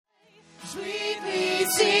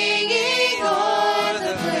singing o'er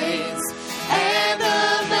the plains, and the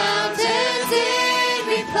mountains in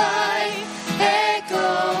reply,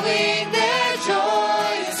 echoing their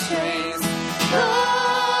joyous strains.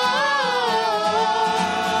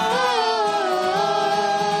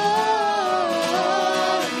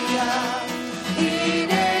 Gloria in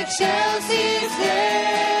excelsis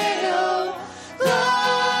Deo. Gloria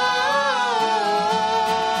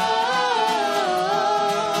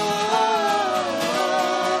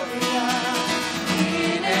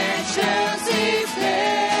in excelsis Deo.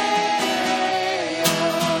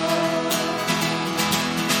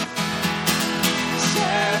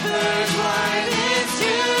 Shepherds wide in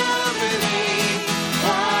jubilee,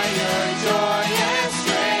 choir joyous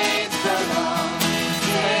strains prolong.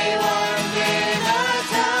 They warm in a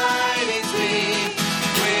tidings sweet,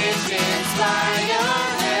 which inspire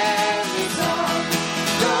heavenly song.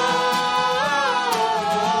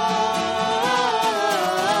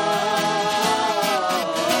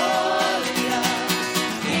 Gloria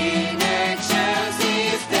in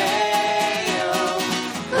excelsis Deo.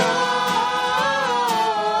 Gloria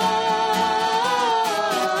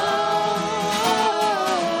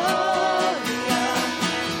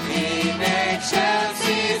in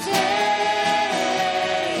excelsis Deo.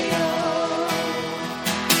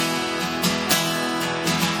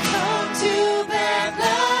 Come to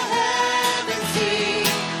Bethlehem and see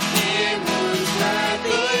Him whose birth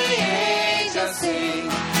the angels sing.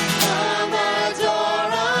 Come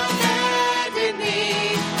adore unbended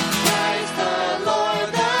knee, Christ the Lord,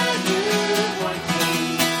 the newborn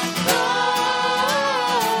King.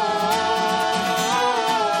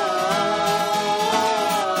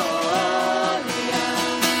 Gloria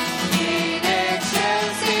in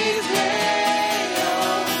excelsis Deo.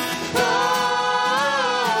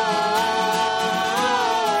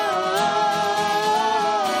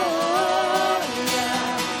 Gloria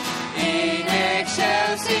in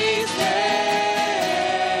excelsis Deo.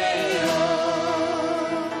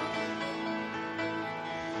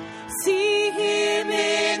 See Him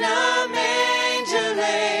in a manger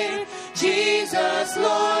laid, Jesus,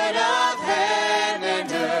 Lord of heaven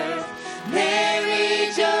and earth.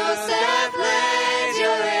 Mary, Joseph, lend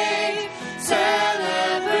your aid,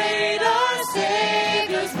 celebrate our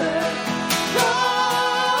Savior's birth.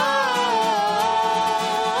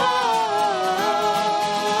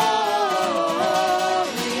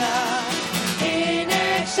 Gloria in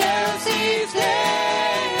excelsis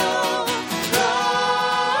Deo.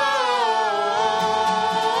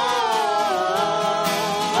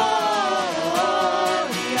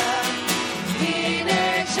 Gloria in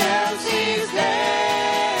excelsis Deo.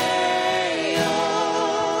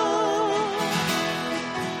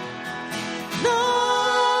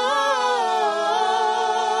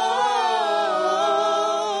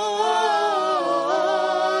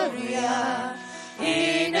 Gloria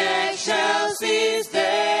in excelsis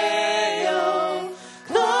Deo.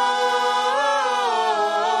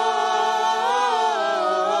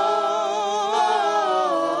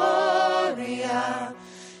 Gloria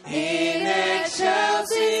in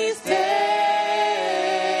excelsis Deo.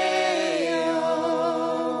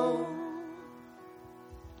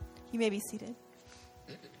 You may be seated.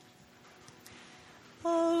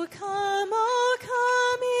 Oh, come,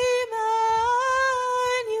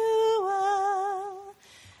 Emmanuel,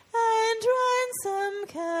 and ransom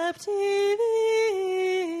captive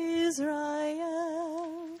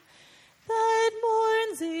Israel, that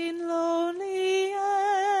mourns in lonely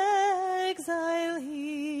exile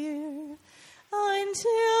here,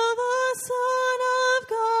 until the Son of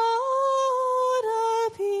God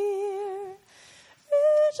appear.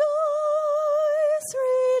 Rejoice,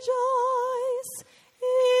 rejoice,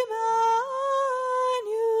 Emmanuel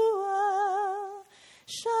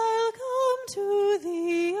shall come to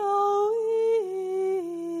thee, O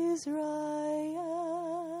Israel.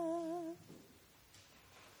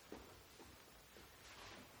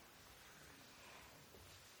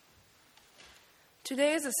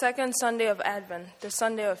 Today is the second Sunday of Advent, the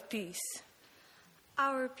Sunday of Peace.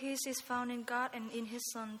 Our peace is found in God and in His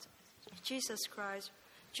Son, Jesus Christ.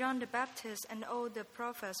 John the Baptist and all the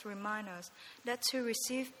prophets remind us that to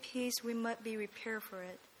receive peace we must be prepared for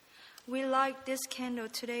it. We light this candle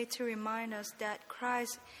today to remind us that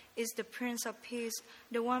Christ is the Prince of Peace,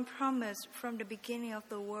 the one promised from the beginning of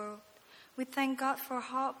the world. We thank God for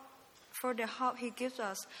the hope He gives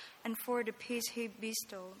us and for the peace He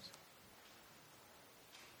bestows.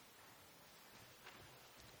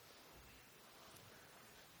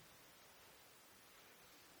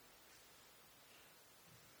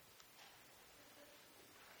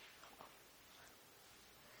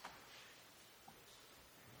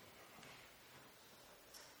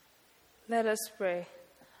 Let us pray.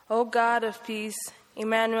 O God of peace,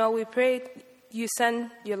 Emmanuel, we pray you send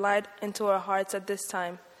your light into our hearts at this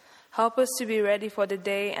time. Help us to be ready for the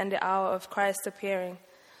day and the hour of Christ's appearing,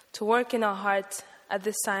 to work in our hearts at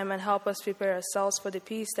this time and help us prepare ourselves for the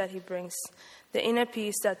peace that he brings, the inner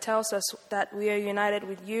peace that tells us that we are united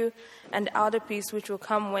with you, and the outer peace which will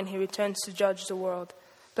come when he returns to judge the world.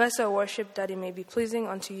 Bless our worship that it may be pleasing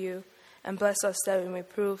unto you, and bless us that we may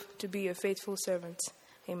prove to be your faithful servants.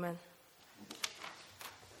 Amen.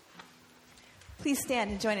 Please stand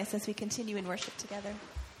and join us as we continue in worship together.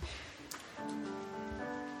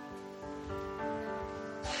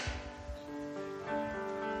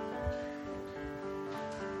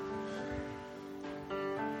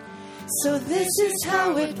 So this is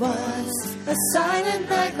how it was, a silent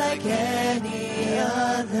night like any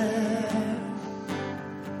other,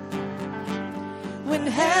 when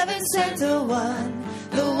heaven sent the one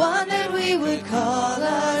that we would call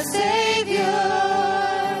our Savior,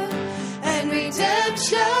 and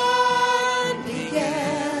redemption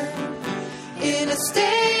began in a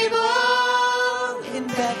stable in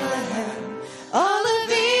Bethlehem. All of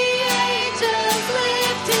the angels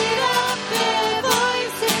lifted up their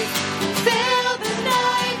voices and filled the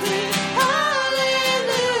night with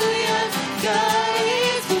hallelujah. God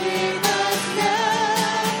is with us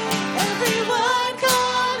now. Everyone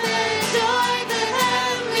come and join the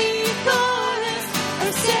heavenly chorus.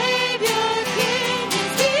 Our Savior King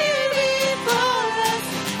is here before us,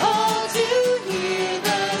 all to hear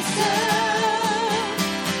the sound.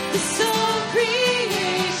 The soul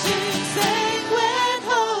creation sang when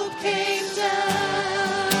hope came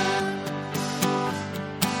down.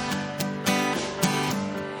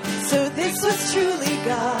 So this was truly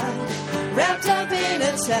God, wrapped up in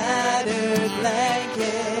a tattered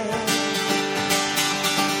blanket.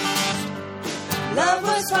 Love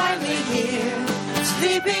was finally here,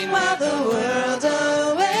 sleeping while the world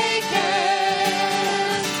awakened.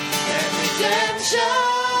 And redemption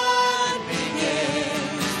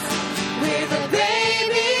begins with a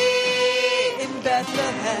baby in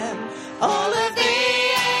Bethlehem. All of the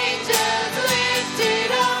angels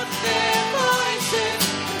lifted up their voices,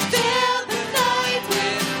 filled the night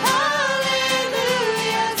with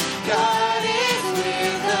hallelujah. God is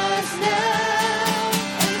with us now.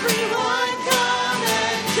 Everyone come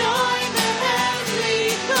and join the heavenly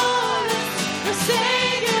chorus. The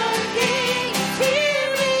Savior King is here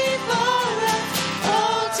before us,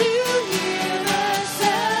 all to hear the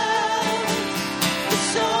sound. The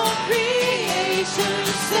soul creation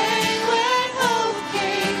sang when hope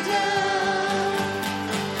came down.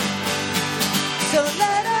 So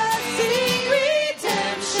let us sing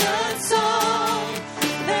redemption song.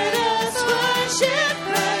 Let us worship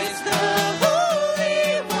Christ the Holy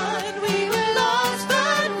One. We were lost,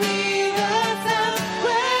 but we were found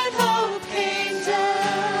when hope came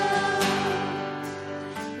down.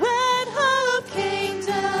 When hope came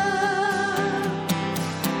down.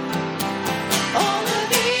 All of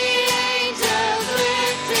the angels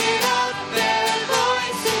lifted up their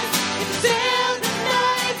voices and filled the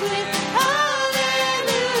night with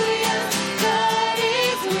hallelujah. God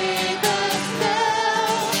is with us now.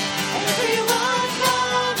 Everyone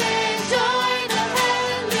come and join the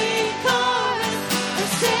heavenly chorus.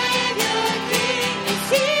 Our Savior King is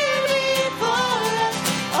here before us,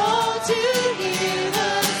 all to hear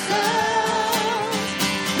the sound.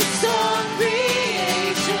 The song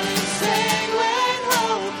creation sang when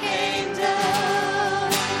hope came down.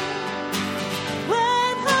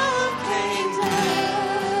 When hope came down.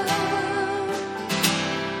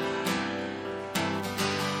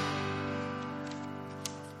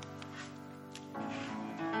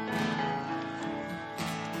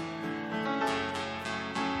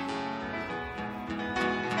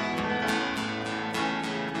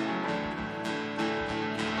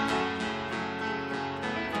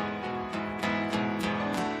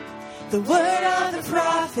 The word of the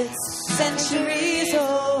prophets, centuries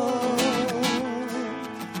old.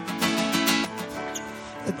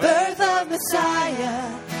 The birth of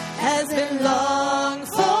Messiah has been long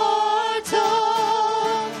foretold.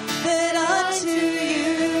 Then unto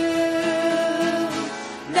you,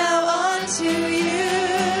 now unto you,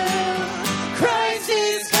 Christ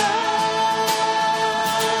is come.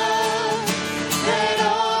 Let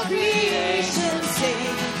all creation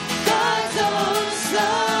sing God's own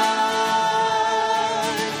Son.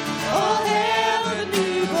 All hail the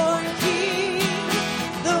newborn King,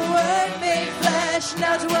 the Word made flesh,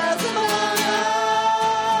 now dwells among us.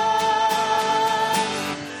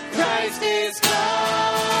 Christ is come.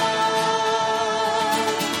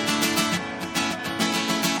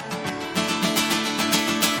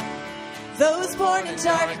 Those born in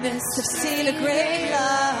darkness have seen a great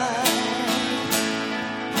light.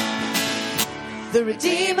 The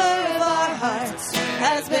Redeemer of our hearts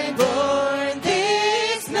has been born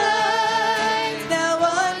this night. Now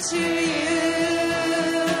unto you,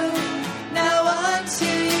 now unto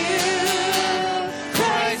you,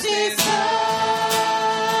 Christ is come.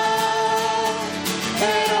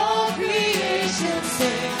 Let all creation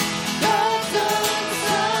sing God's own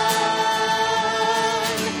Son.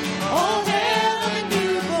 All hail the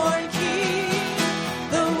newborn King,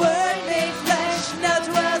 the Word made flesh, now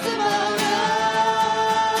dwells among us.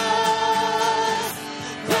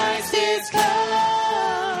 Christ is come.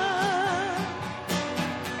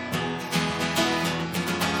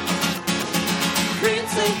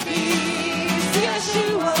 Prince of Peace,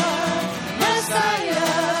 Yeshua, Messiah,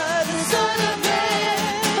 the Son of Man,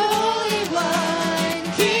 the Holy One,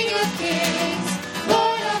 King of Kings,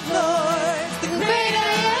 Lord of Lords, the great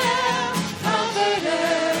I am, Comforter,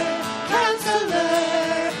 Counselor,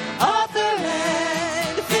 Author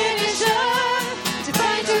and Finisher,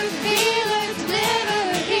 Divine Truth, Healer,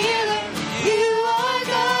 Deliverer, Healer. You are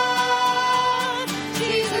God,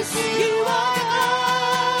 Jesus, you are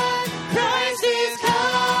God. Christ is come.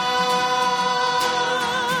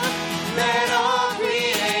 Let all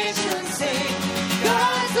creation sing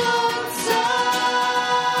God's own Son.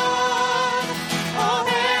 All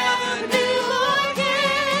hail the newborn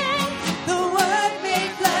King, the Word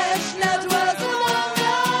made flesh, now dwells among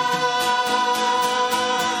us.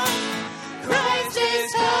 Christ is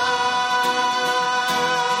come.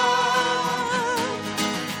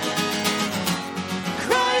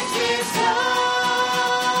 Christ is come.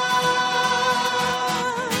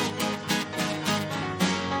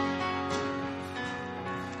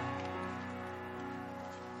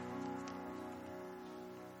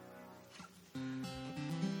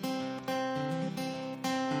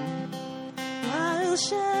 While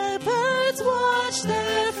shepherds watch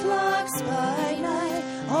their flocks by night,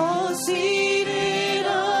 all seated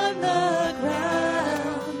on the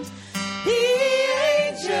ground, the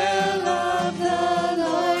angel of the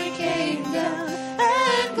Lord came down,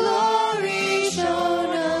 and glory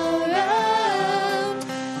shone around,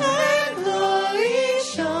 and glory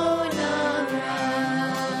shone around.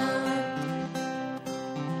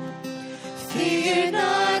 Fear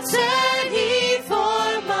not, said he,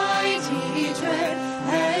 for mighty dread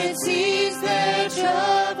had seized their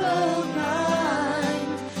troubled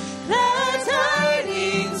mind. The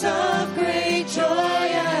tidings of great joy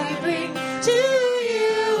I bring to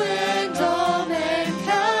you and all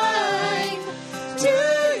mankind, to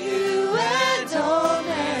you and all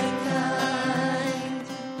mankind.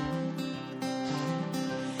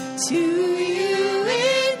 To you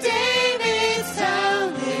in David's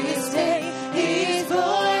town this day is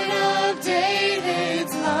born of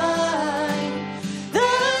David's line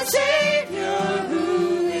the Savior,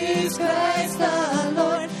 who is Christ the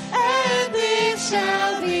Lord, and this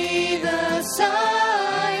shall be the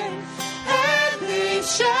sign, and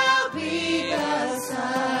this shall be the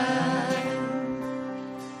sign.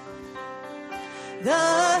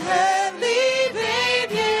 The heavenly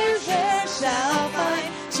babe you there shall find,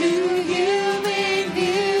 to human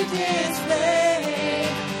view display.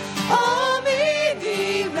 All may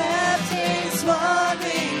be wrapped in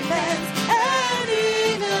swaddling bands, and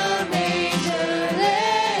in a manger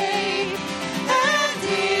laid, and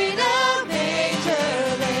in a manger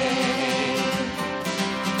laid.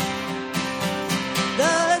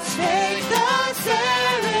 Thus spake the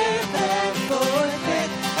seraphim,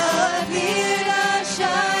 forthwith appeared a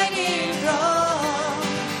shining throng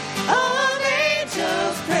of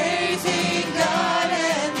angels praising God,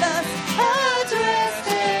 and thus addressed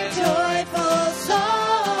their joyful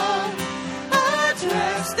song,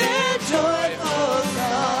 addressed their joyful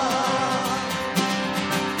song.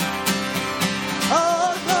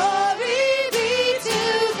 All glory be to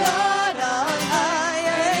God on high,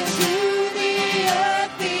 and to the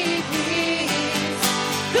earth be peace.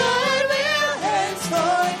 Goodwill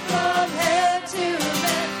henceforth from heaven to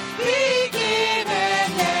men, begin and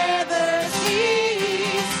never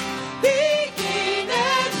cease, begin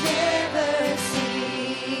and never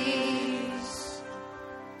cease.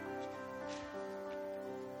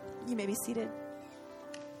 You may be seated.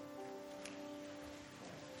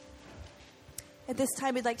 At this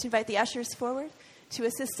time, we'd like to invite the ushers forward to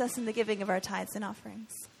assist us in the giving of our tithes and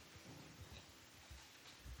offerings.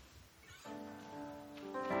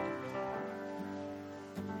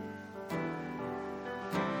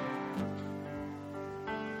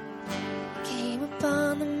 Came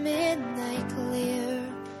upon the midnight clear,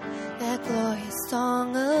 that glorious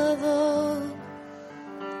song of old.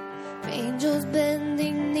 Angels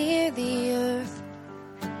bending near the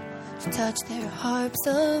to touch their harps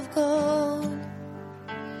of gold.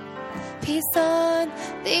 Peace on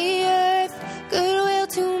the earth, goodwill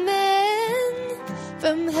to men,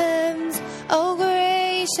 from heaven's, O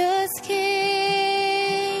gracious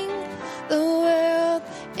King. The world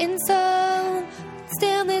in song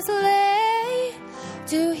stillness lay,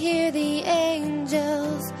 to hear the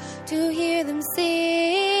angels, to hear them sing.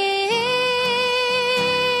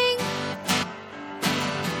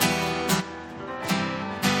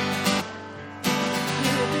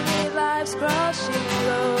 Life's crushing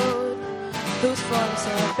road, whose forms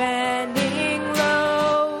are bending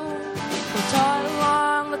low, will toil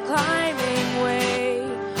along the climbing way,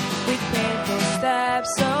 with painful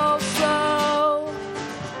steps so slow.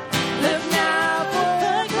 Look now for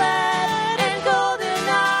the glad and golden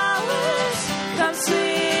hours, come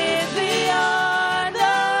swiftly on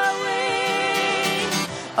the wing.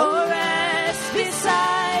 Oh, rest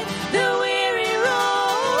beside the weary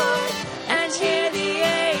road, and hear the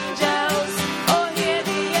angels, oh, hear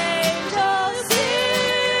the angels sing.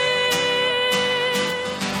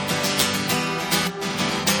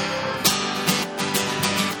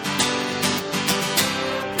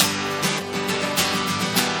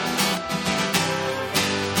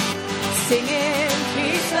 Singing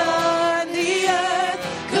peace on the earth,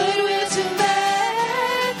 goodwill to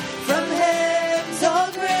men, from heaven's all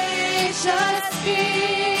gracious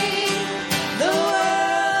King. The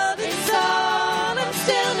world in solemn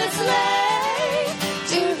stillness lay,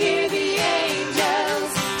 to hear the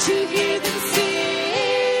angels, to hear them sing.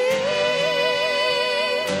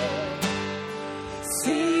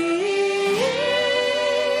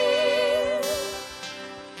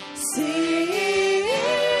 Sing,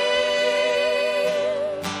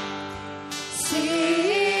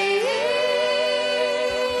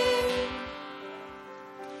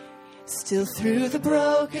 still through the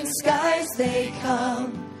broken skies they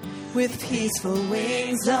come, with peaceful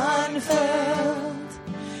wings unfurled,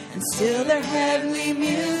 and still their heavenly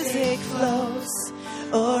music flows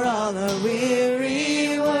o'er all a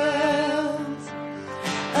weary world.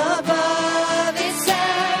 Above its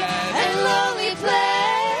sad and lonely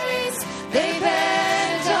place, they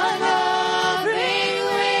bend on hovering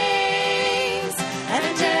wings,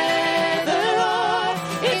 and ever o'er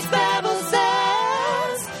its babble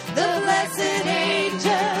sounds, the blessed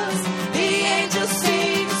angels, the angels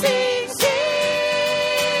sing, sing, sing.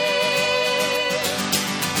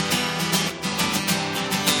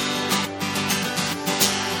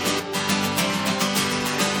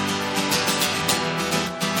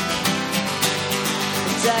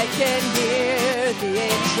 And I can hear the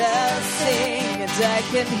angels sing, and I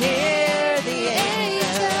can hear the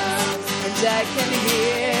angels, and I can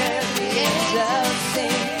hear the angels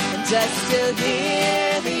sing, and I still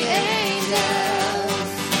hear the angels.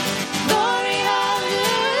 Glory,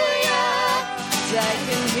 hallelujah, and I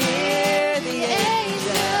can hear the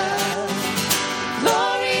angels.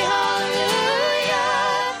 Glory, hallelujah,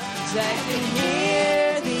 and I can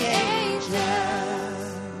hear the angels.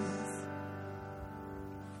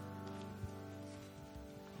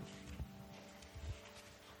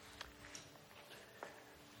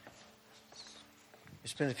 We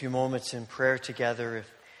spend a few moments in prayer together.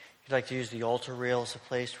 If you'd like to use the altar rail as a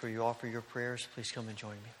place where you offer your prayers, please come and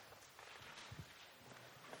join me.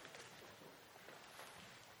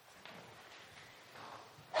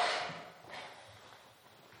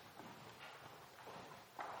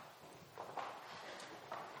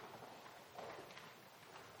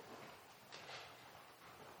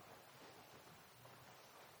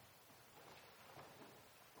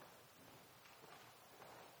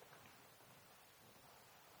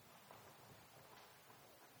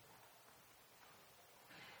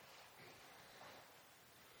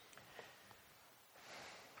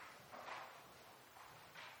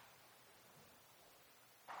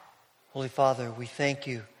 Holy Father, we thank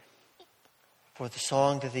you for the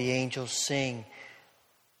song that the angels sing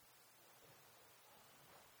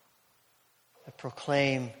that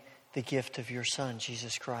proclaim the gift of your Son,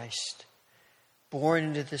 Jesus Christ, born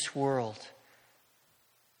into this world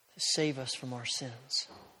to save us from our sins.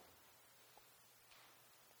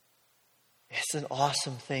 It's an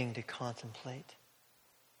awesome thing to contemplate.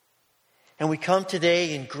 And we come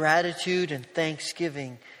today in gratitude and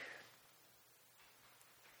thanksgiving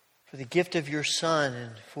for the gift of your Son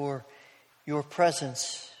and for your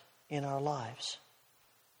presence in our lives.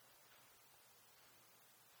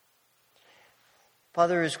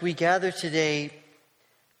 Father, as we gather today,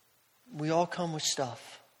 we all come with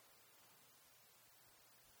stuff.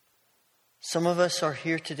 Some of us are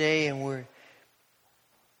here today and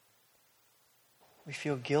we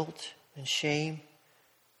feel guilt and shame,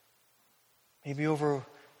 maybe over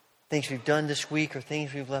things we've done this week or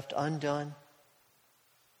things we've left undone.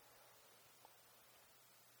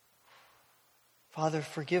 Father,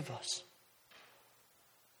 forgive us.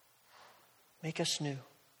 Make us new.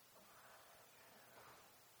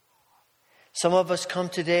 Some of us come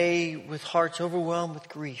today with hearts overwhelmed with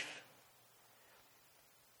grief.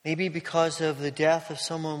 Maybe because of the death of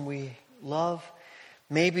someone we love.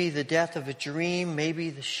 Maybe the death of a dream.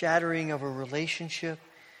 Maybe the shattering of a relationship.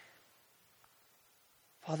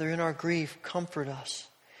 Father, in our grief, comfort us.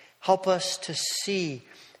 Help us to see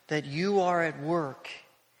that you are at work,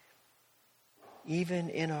 even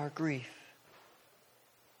in our grief.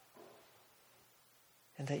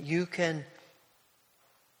 And that you can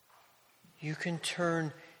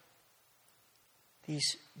turn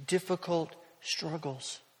these difficult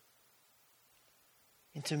struggles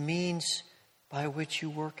into means by which you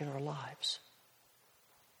work in our lives.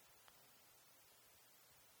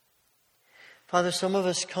 Father, some of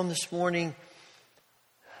us come this morning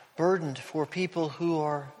burdened for people who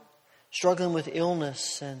are struggling with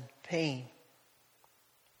illness and pain.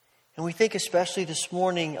 And we think especially this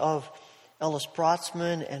morning of Ellis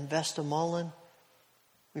Brotzman and Vesta Mullen.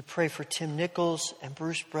 We pray for Tim Nichols and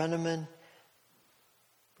Bruce Brenneman.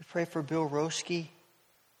 We pray for Bill Roski.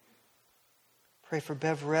 Pray for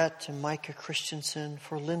Bev Rett and Micah Christensen,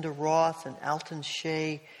 for Linda Roth and Alton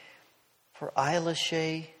Shea, for Isla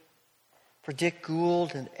Shea, for Dick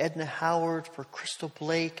Gould and Edna Howard, for Crystal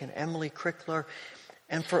Blake and Emily Crickler,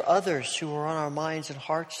 and for others who are on our minds and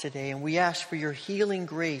hearts today. And we ask for your healing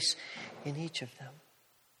grace in each of them.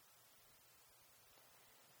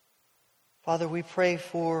 Father, we pray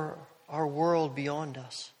for our world beyond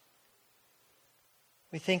us.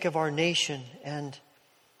 We think of our nation and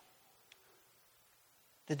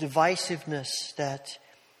the divisiveness that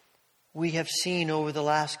we have seen over the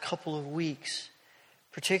last couple of weeks,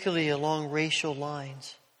 particularly along racial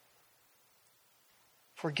lines.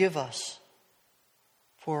 Forgive us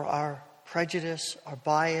for our prejudice, our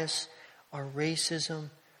bias, our racism,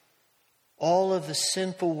 all of the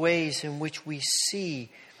sinful ways in which we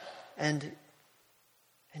see and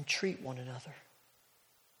treat one another.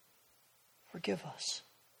 Forgive us.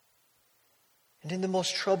 And in the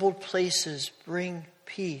most troubled places, bring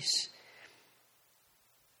peace.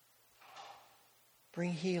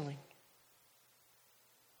 Bring healing.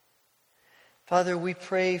 Father, we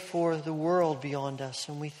pray for the world beyond us,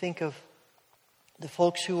 and we think of the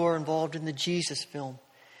folks who are involved in the Jesus film.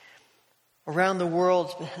 Around the world,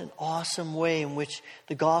 it's been an awesome way in which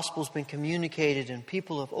the gospel's been communicated and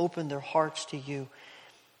people have opened their hearts to you.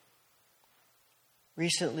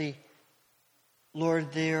 Recently,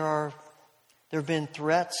 Lord, there have been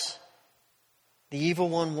threats. The evil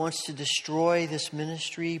one wants to destroy this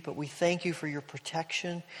ministry, but we thank you for your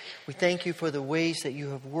protection. We thank you for the ways that you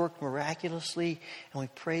have worked miraculously, and we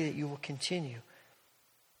pray that you will continue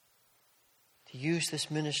to use this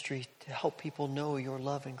ministry to help people know your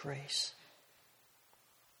love and grace.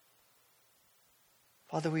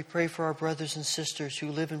 Father, we pray for our brothers and sisters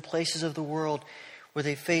who live in places of the world where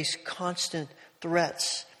they face constant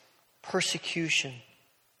threats, persecution,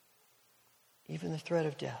 even the threat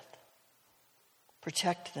of death.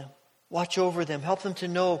 Protect them. Watch over them. Help them to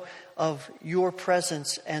know of your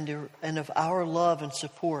presence and of our love and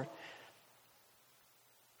support.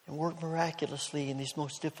 And work miraculously in these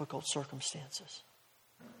most difficult circumstances.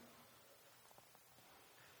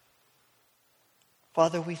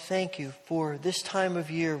 Father, we thank you for this time of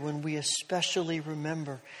year when we especially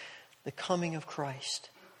remember the coming of Christ.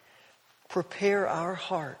 Prepare our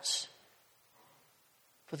hearts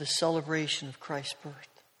for the celebration of Christ's birth.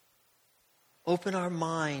 Open our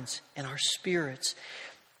minds and our spirits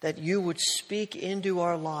that you would speak into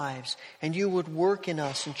our lives and you would work in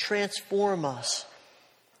us and transform us.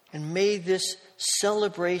 And may this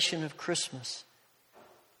celebration of Christmas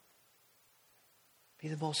be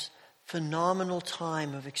the most phenomenal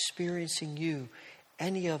time of experiencing you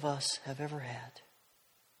any of us have ever had.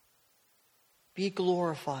 Be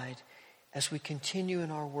glorified as we continue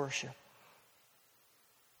in our worship.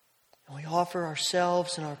 And we offer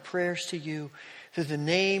ourselves and our prayers to you through the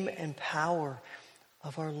name and power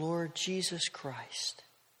of our Lord Jesus Christ,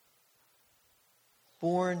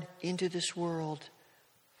 born into this world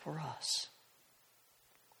for us.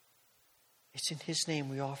 It's in his name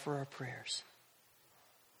we offer our prayers.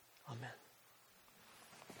 Amen.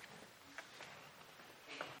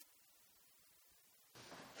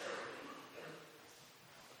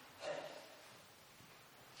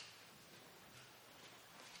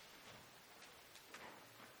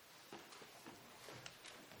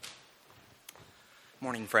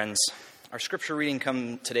 Morning, friends. Our scripture reading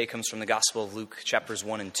today comes from the Gospel of Luke, chapters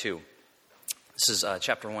 1 and 2. This is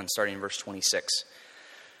chapter 1, starting in verse 26.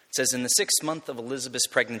 It says, "In the 6th month of Elizabeth's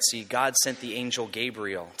pregnancy, God sent the angel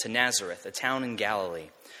Gabriel to Nazareth, a town in Galilee,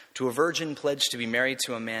 to a virgin pledged to be married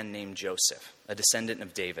to a man named Joseph, a descendant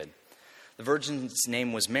of David. The virgin's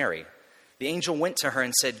name was Mary. The angel went to her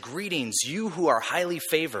and said, 'Greetings, you who are highly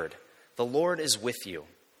favored. The Lord is with you.'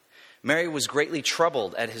 Mary was greatly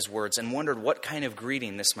troubled at his words and wondered what kind of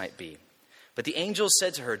greeting this might be. But the angel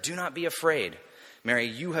said to her, 'Do not be afraid, Mary,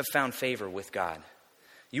 you have found favor with God.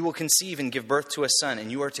 You will conceive and give birth to a son,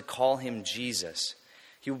 and you are to call him Jesus.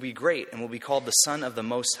 He will be great and will be called the Son of the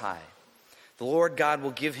Most High. The Lord God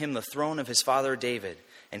will give him the throne of his father David,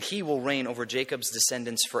 and he will reign over Jacob's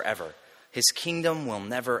descendants forever. His kingdom will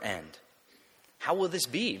never end.' 'How will this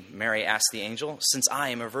be?' Mary asked the angel, 'since I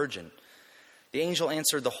am a virgin?' The angel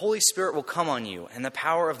answered, 'The Holy Spirit will come on you, and the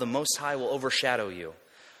power of the Most High will overshadow you.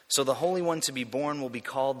 So the Holy One to be born will be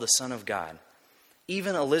called the Son of God.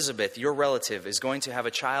 Even Elizabeth, your relative, is going to have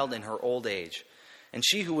a child in her old age, and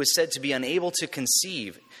she who was said to be unable to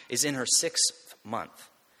conceive is in her 6th month.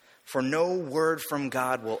 For no word from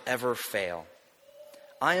God will ever fail.'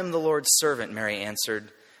 'I am the Lord's servant,' Mary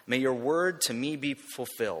answered. 'May your word to me be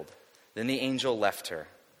fulfilled.' Then the angel left her.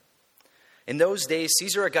 In those days,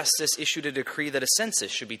 Caesar Augustus issued a decree that a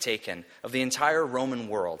census should be taken of the entire Roman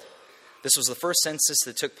world. This was the first census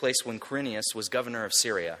that took place when Quirinius was governor of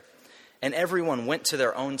Syria, and everyone went to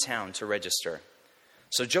their own town to register.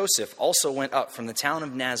 So Joseph also went up from the town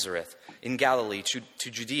of Nazareth in Galilee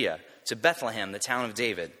to Judea, to Bethlehem, the town of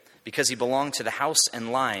David, because he belonged to the house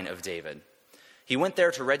and line of David. He went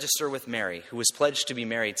there to register with Mary, who was pledged to be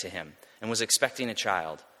married to him, and was expecting a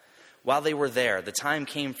child. While they were there, the time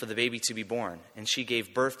came for the baby to be born, and she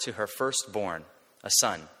gave birth to her firstborn, a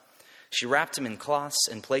son. She wrapped him in cloths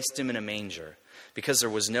and placed him in a manger, because there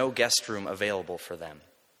was no guest room available for them.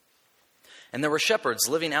 And there were shepherds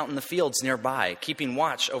living out in the fields nearby, keeping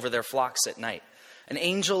watch over their flocks at night. An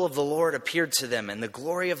angel of the Lord appeared to them, and the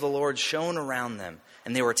glory of the Lord shone around them,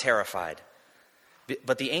 and they were terrified.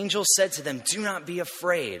 But the angel said to them, 'Do not be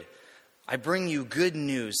afraid. I bring you good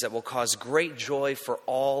news that will cause great joy for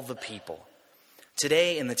all the people.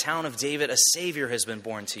 Today in the town of David, a Savior has been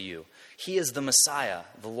born to you. He is the Messiah,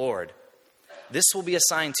 the Lord. This will be a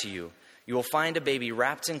sign to you. You will find a baby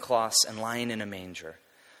wrapped in cloths and lying in a manger.'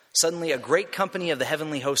 Suddenly a great company of the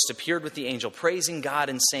heavenly host appeared with the angel, praising God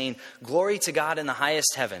and saying, 'Glory to God in the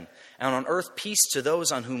highest heaven, and on earth peace to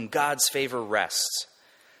those on whom God's favor rests.'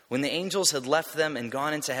 When the angels had left them and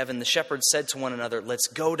gone into heaven, the shepherds said to one another, 'Let's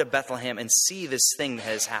go to Bethlehem and see this thing that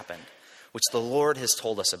has happened, which the Lord has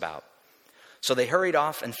told us about.' So they hurried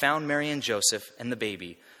off and found Mary and Joseph and the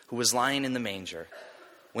baby, who was lying in the manger.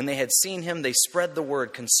 When they had seen him, they spread the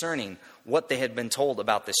word concerning what they had been told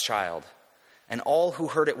about this child. And all who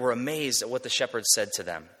heard it were amazed at what the shepherds said to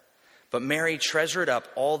them. But Mary treasured up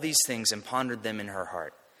all these things and pondered them in her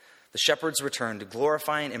heart. The shepherds returned,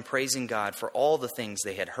 glorifying and praising God for all the things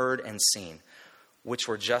they had heard and seen, which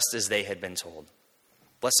were just as they had been told.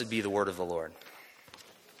 Blessed be the word of the Lord.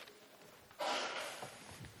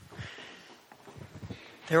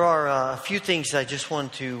 There are a few things I just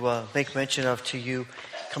want to make mention of to you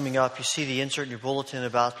coming up. You see the insert in your bulletin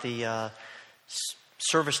about the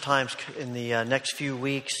service times in the next few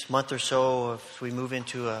weeks, month or so, as we move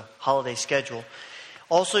into a holiday schedule.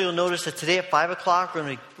 Also, you'll notice that today at 5 o'clock,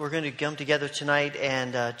 we're going to come together tonight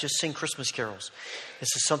and just sing Christmas carols. This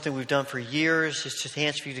is something we've done for years. It's just a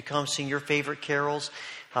chance for you to come sing your favorite carols,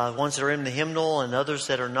 ones that are in the hymnal and others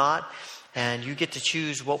that are not. And you get to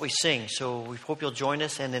choose what we sing. So we hope you'll join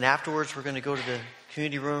us. And then afterwards, we're going to go to the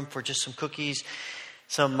community room for just some cookies,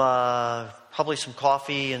 probably some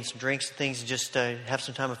coffee and some drinks and things, and just have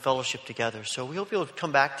some time of fellowship together. So we hope you'll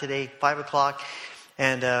come back today, 5 o'clock.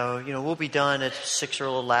 And, we'll be done at 6 or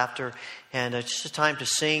a little after. And it's just a time to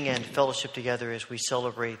sing and fellowship together as we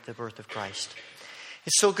celebrate the birth of Christ.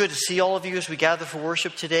 It's so good to see all of you as we gather for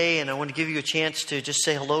worship today. And I want to give you a chance to just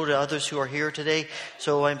say hello to others who are here today.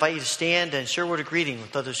 So I invite you to stand and share a word of greeting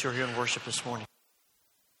with others who are here in worship this morning.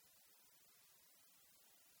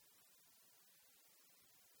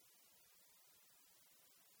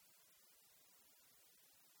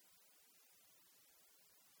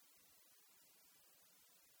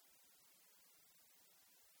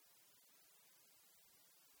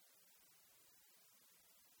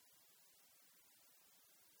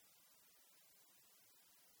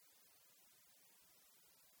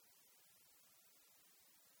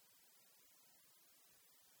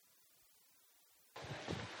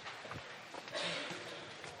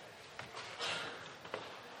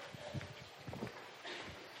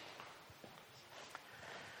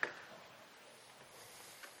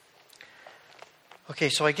 Okay,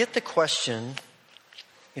 so I get the question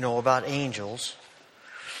about angels.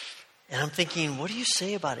 And I'm thinking, what do you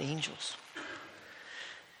say about angels?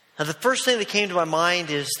 Now, the first thing that came to my mind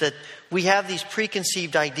is that we have these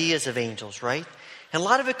preconceived ideas of angels, right? And a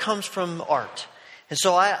lot of it comes from art. And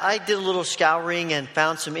so I did a little scouring and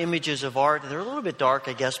found some images of art. They're a little bit dark,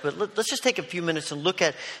 I guess, but let's just take a few minutes and look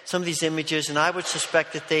at some of these images. And I would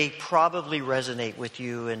suspect that they probably resonate with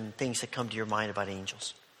you and things that come to your mind about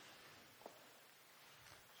angels.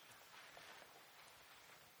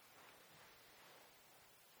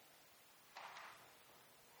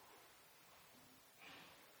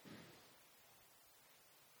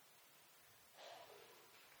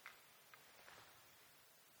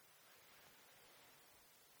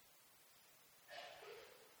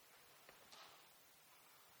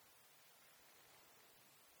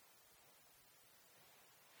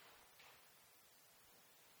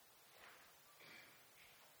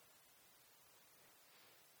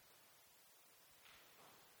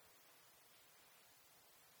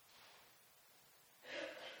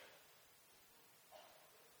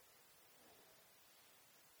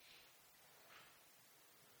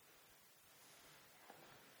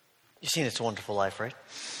 You've seen It's a Wonderful Life, right?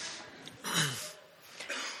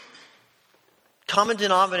 Common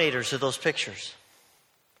denominators of those pictures.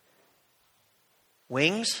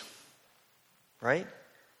 Wings, right?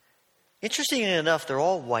 Interestingly enough, they're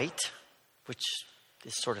all white, which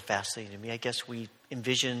is sort of fascinating to me. I guess the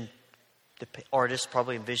artists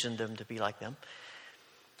probably envisioned them to be like them.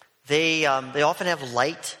 They often have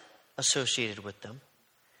light associated with them.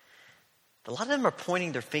 A lot of them are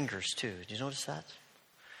pointing their fingers too. Did you notice that?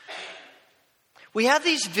 We have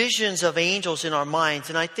these visions of angels in our minds,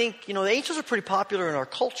 and I think, the angels are pretty popular in our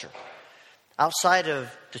culture. Outside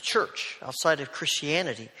of the church, outside of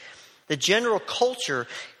Christianity, the general culture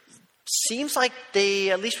seems like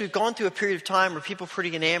at least we've gone through a period of time where people are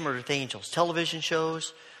pretty enamored with angels. Television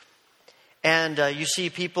shows, and you see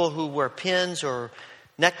people who wear pins or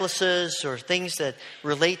necklaces or things that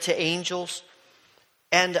relate to angels.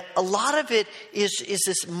 And a lot of it is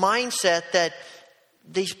this mindset that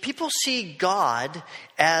these people see God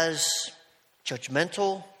as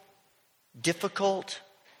judgmental, difficult,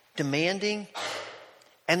 demanding,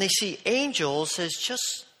 and they see angels as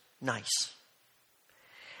just nice.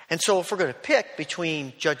 And so if we're going to pick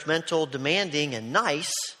between judgmental, demanding, and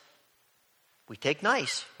nice, we take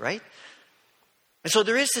nice, right? And so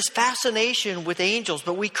there is this fascination with angels,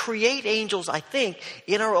 but we create angels, I think,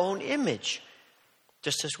 in our own image,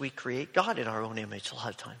 just as we create God in our own image a lot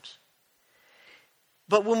of times.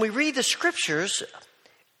 But when we read the scriptures,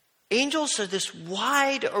 angels are this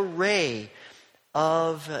wide array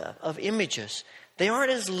of images. They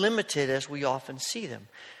aren't as limited as we often see them.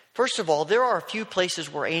 First of all, there are a few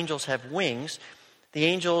places where angels have wings. The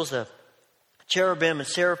angels, the cherubim and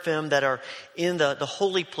seraphim that are in the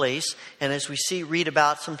holy place, and as we read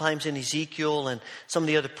about sometimes in Ezekiel and some of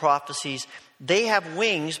the other prophecies, they have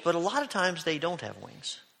wings, but a lot of times they don't have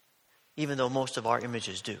wings, even though most of our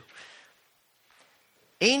images do.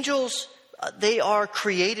 Angels, they are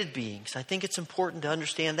created beings. I think it's important to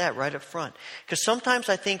understand that right up front. Because sometimes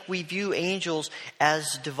I think we view angels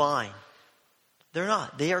as divine. They're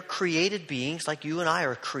not. They are created beings like you and I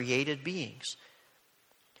are created beings.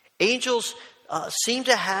 Angels seem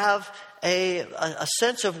to have a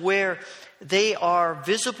sense of where they are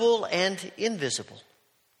visible and invisible.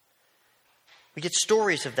 We get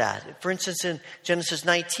stories of that. For instance, in Genesis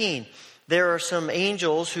 19, there are some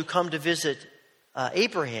angels who come to visit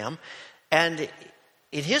Abraham, and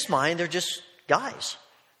in his mind, they're just guys.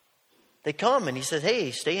 They come and he says,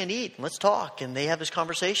 hey, stay and eat, and let's talk. And they have this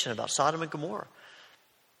conversation about Sodom and Gomorrah.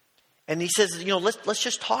 And he says, let's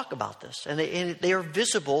just talk about this. And they are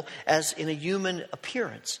visible as in a human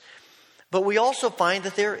appearance. But we also find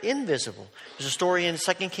that they're invisible. There's a story in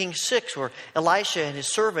 2 Kings 6 where Elisha and his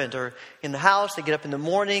servant are in the house. They get up in the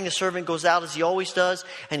morning. The servant goes out as he always does.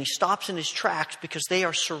 And he stops in his tracks because they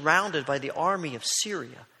are surrounded by the army of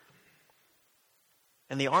Syria.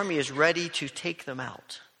 And the army is ready to take them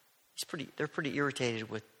out. They're pretty irritated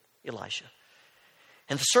with Elisha.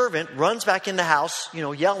 And the servant runs back in the house,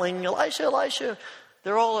 yelling, Elisha, Elisha.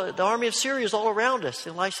 The army of Syria is all around us.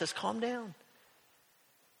 And Elisha says, calm down.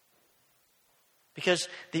 Because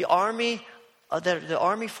the army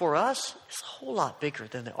for us is a whole lot bigger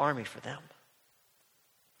than the army for them.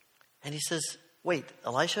 And he says, wait,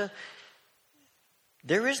 Elisha,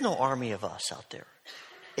 there is no army of us out there.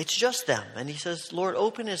 It's just them. And he says, Lord,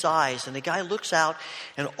 open his eyes. And the guy looks out,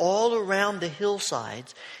 and all around the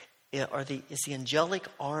hillsides is the angelic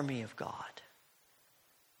army of God.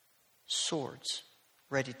 Swords,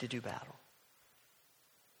 ready to do battle.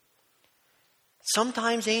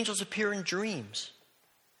 Sometimes angels appear in dreams.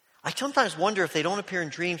 I sometimes wonder if they don't appear in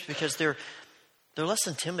dreams because they're less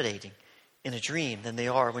intimidating in a dream than they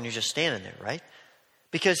are when you're just standing there, right?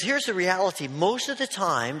 Because here's the reality. Most of the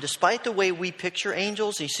time, despite the way we picture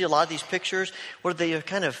angels, and you see a lot of these pictures where they are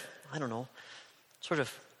kind of, I don't know, sort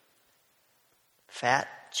of fat,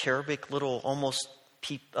 cherubic, little, almost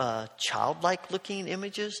childlike looking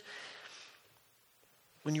images.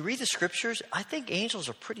 When you read the scriptures, I think angels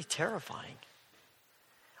are pretty terrifying.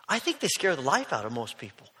 I think they scare the life out of most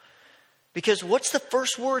people. Because what's the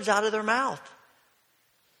first words out of their mouth?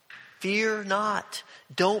 Fear not.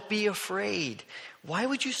 Don't be afraid. Why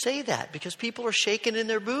would you say that? Because people are shaking in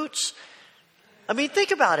their boots? I mean,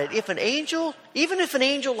 think about it. If an angel, even if an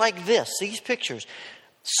angel like this, these pictures,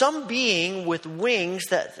 some being with wings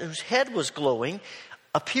whose head was glowing,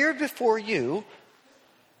 appeared before you,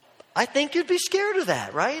 I think you'd be scared of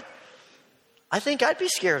that, right? I think I'd be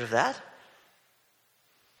scared of that.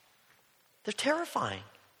 They're terrifying.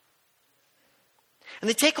 And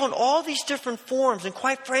they take on all these different forms. And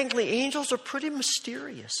quite frankly, angels are pretty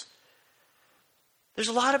mysterious. There's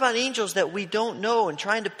a lot about angels that we don't know and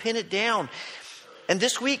trying to pin it down. And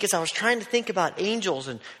this week, as I was trying to think about angels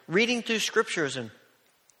and reading through scriptures and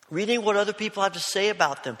reading what other people have to say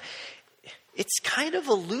about them, it's kind of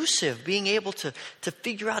elusive being able to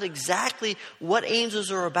figure out exactly what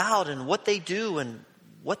angels are about and what they do and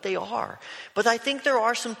what they are. But I think there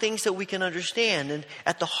are some things that we can understand. And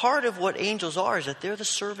at the heart of what angels are is that they're the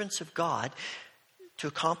servants of God to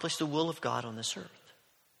accomplish the will of God on this earth.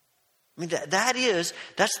 I mean,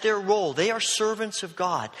 that's their role. They are servants of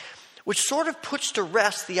God, which sort of puts to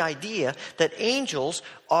rest the idea that angels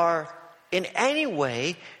are in any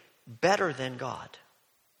way better than God.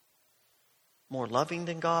 More loving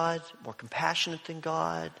than God, more compassionate than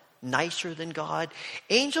God, nicer than God.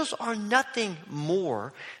 Angels are nothing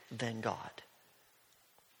more than God.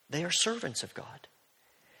 They are servants of God.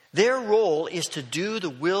 Their role is to do the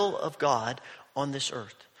will of God on this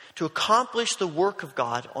earth, to accomplish the work of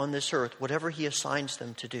God on this earth, whatever He assigns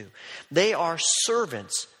them to do. They are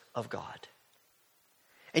servants of God.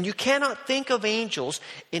 And you cannot think of angels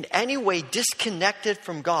in any way disconnected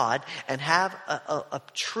from God and have a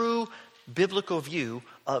true biblical view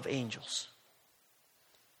of angels.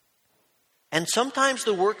 And sometimes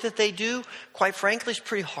the work that they do, quite frankly, is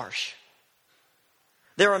pretty harsh.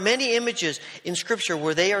 There are many images in Scripture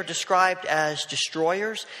where they are described as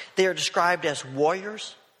destroyers. They are described as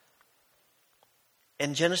warriors.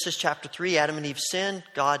 In Genesis chapter 3, Adam and Eve sinned.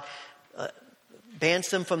 God bans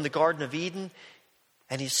them from the Garden of Eden.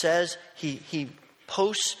 And He says He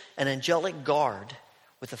posts an angelic guard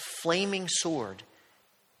with a flaming sword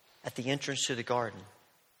at the entrance to the garden.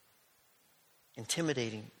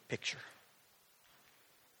 Intimidating picture.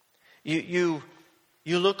 You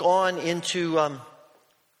look on into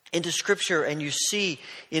Scripture and you see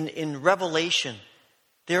in Revelation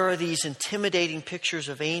there are these intimidating pictures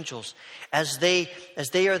of angels as they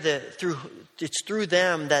are it's through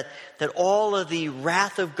them that all of the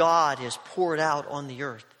wrath of God is poured out on the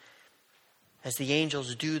earth as the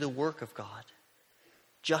angels do the work of God.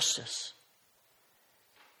 Justice.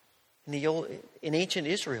 In ancient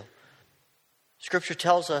Israel, Scripture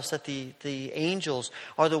tells us that the angels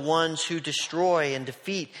are the ones who destroy and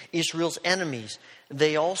defeat Israel's enemies.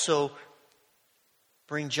 They also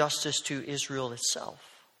bring justice to Israel itself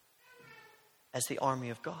as the army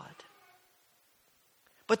of God.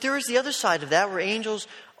 But there is the other side of that where angels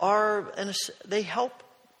they help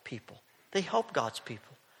people. They help God's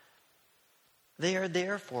people. They are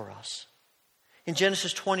there for us. In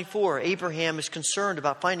Genesis 24, Abraham is concerned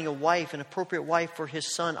about finding a wife, an appropriate wife for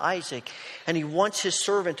his son Isaac. And he wants his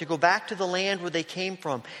servant to go back to the land where they came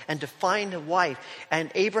from and to find a wife.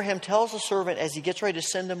 And Abraham tells the servant as he gets ready to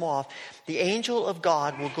send him off, the angel of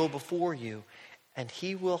God will go before you and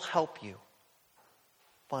he will help you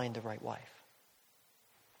find the right wife.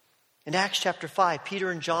 In Acts chapter 5, Peter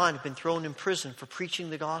and John have been thrown in prison for preaching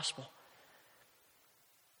the gospel.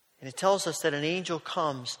 And it tells us that an angel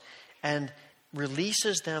comes and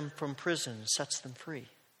releases them from prison and sets them free.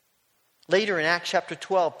 Later in Acts chapter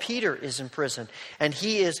 12, Peter is in prison and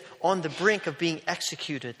he is on the brink of being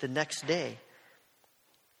executed the next day.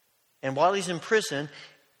 And while he's in prison,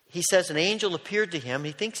 he says an angel appeared to him.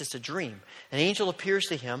 He thinks it's a dream. An angel appears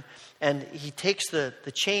to him and he takes the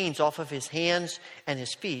chains off of his hands and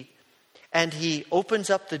his feet and he opens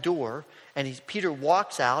up the door. And Peter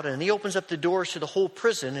walks out, and he opens up the doors to the whole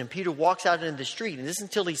prison, and Peter walks out into the street. And it isn't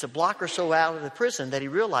until he's a block or so out of the prison that he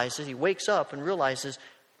wakes up and realizes,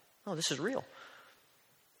 oh, this is real.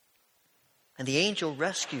 And the angel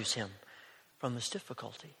rescues him from this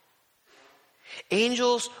difficulty.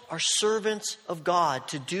 Angels are servants of God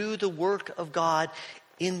to do the work of God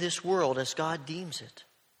in this world as God deems it.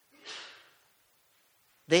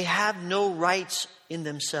 They have no rights in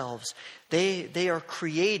themselves. They are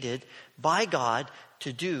created by God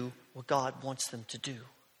to do what God wants them to do.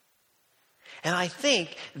 And I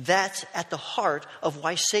think that's at the heart of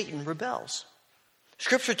why Satan rebels.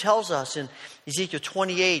 Scripture tells us in Ezekiel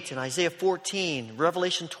 28 and Isaiah 14,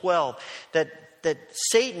 Revelation 12, that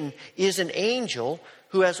Satan is an angel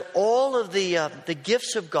who has all of the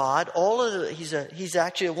gifts of God. He's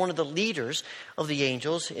actually one of the leaders of the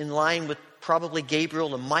angels, in line with probably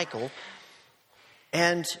Gabriel and Michael.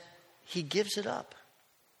 And he gives it up.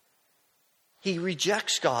 He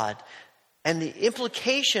rejects God. And the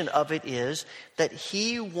implication of it is that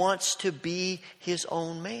he wants to be his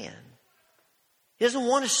own man. He doesn't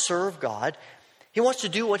want to serve God. He wants to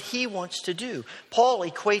do what he wants to do. Paul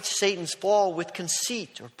equates Satan's fall with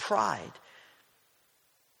conceit or pride.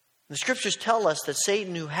 The scriptures tell us that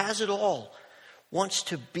Satan, who has it all, wants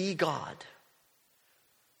to be God.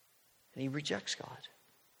 And he rejects God.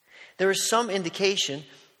 There is some indication,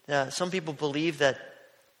 some people believe that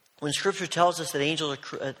when Scripture tells us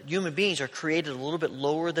that human beings are created a little bit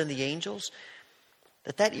lower than the angels,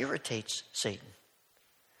 that irritates Satan.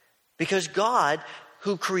 Because God,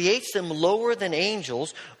 who creates them lower than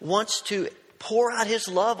angels, wants to pour out his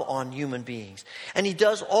love on human beings. And he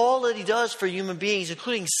does all that he does for human beings,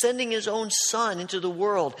 including sending his own son into the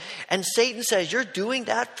world. And Satan says, you're doing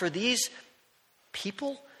that for these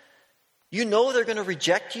people? You know they're going to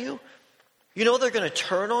reject you. You know they're going to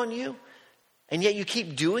turn on you. And yet you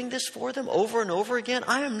keep doing this for them over and over again?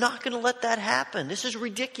 I am not going to let that happen. This is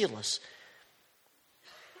ridiculous.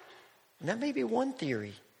 And that may be one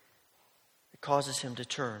theory that causes him to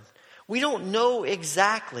turn. We don't know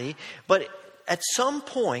exactly, but at some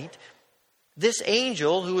point, this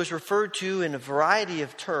angel, who is referred to in a variety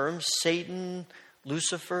of terms, Satan,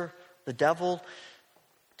 Lucifer, the devil,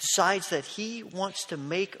 decides that he wants to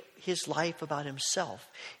make his life about himself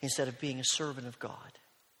instead of being a servant of God.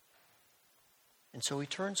 And so he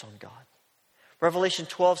turns on God. Revelation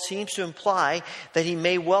 12 seems to imply that he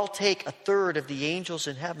may well take a third of the angels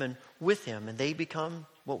in heaven with him, and they become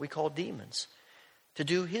what we call demons, to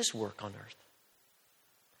do his work on earth.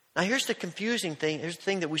 Now here's the confusing thing. Here's the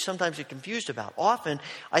thing that we sometimes get confused about. Often,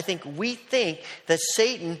 I think we think that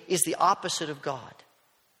Satan is the opposite of God.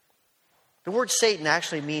 The word Satan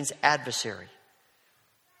actually means adversary.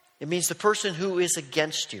 It means the person who is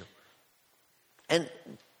against you.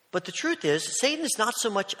 But the truth is, Satan is not so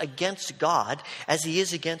much against God as he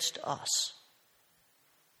is against us.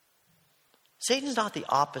 Satan's not the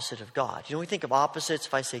opposite of God. You know, we think of opposites.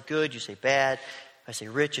 If I say good, you say bad. If I say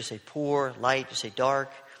rich, you say poor. Light, you say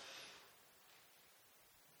dark.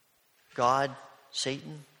 God,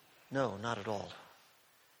 Satan? No, not at all.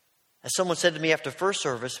 As someone said to me after first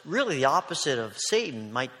service, really the opposite of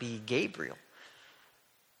Satan might be Gabriel,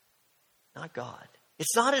 not God.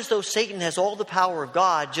 It's not as though Satan has all the power of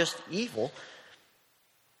God, just evil.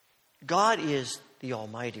 God is the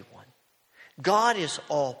Almighty One. God is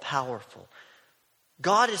all-powerful.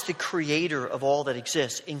 God is the creator of all that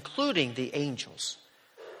exists, including the angels.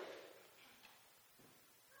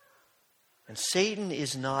 And Satan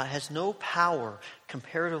has no power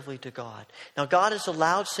comparatively to God. Now, God has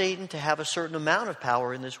allowed Satan to have a certain amount of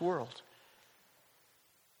power in this world.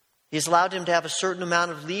 He's allowed him to have a certain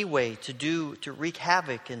amount of leeway to wreak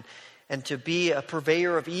havoc and to be a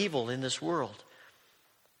purveyor of evil in this world.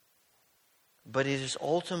 But it is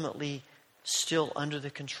ultimately still under the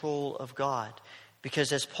control of God.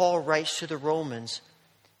 Because as Paul writes to the Romans,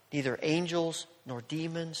 neither angels nor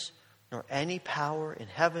demons nor any power in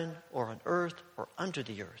heaven or on earth or under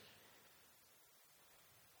the earth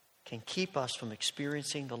can keep us from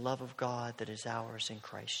experiencing the love of God that is ours in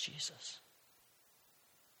Christ Jesus.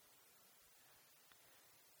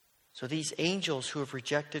 So these angels who have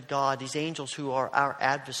rejected God, these angels who are our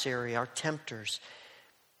adversary, our tempters,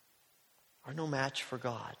 are no match for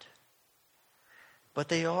God. But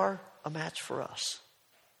they are a match for us.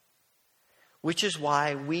 Which is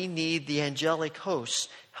why we need the angelic hosts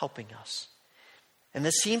helping us. And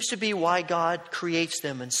this seems to be why God creates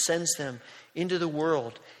them and sends them into the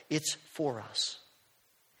world. It's for us.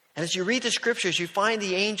 And as you read the scriptures, you find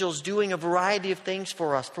the angels doing a variety of things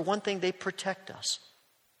for us. For one thing, they protect us.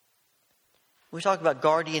 We talk about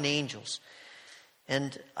guardian angels.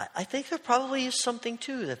 And I think there probably is something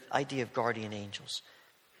to the idea of guardian angels.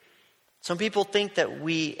 Some people think that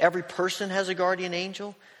every person has a guardian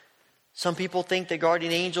angel. Some people think that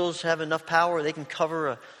guardian angels have enough power they can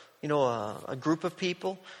cover a group of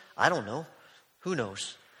people. I don't know. Who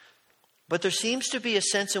knows? But there seems to be a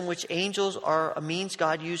sense in which angels are a means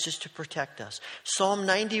God uses to protect us. Psalm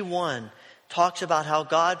 91 talks about how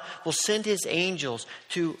God will send his angels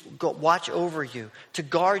to watch over you, to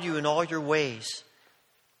guard you in all your ways,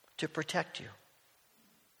 to protect you.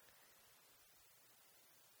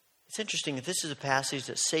 It's interesting that this is a passage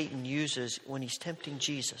that Satan uses when he's tempting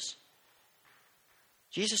Jesus.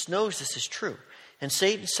 Jesus knows this is true. And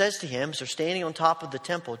Satan says to him, as they're standing on top of the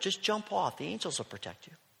temple, just jump off. The angels will protect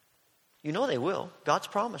you. You know they will. God's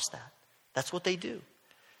promised that. That's what they do.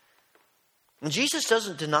 And Jesus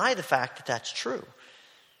doesn't deny the fact that that's true.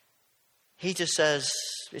 He just says,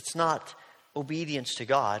 it's not obedience to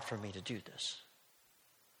God for me to do this.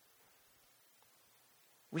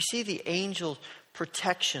 We see the angel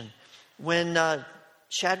protection when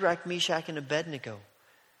Shadrach, Meshach, and Abednego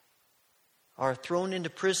are thrown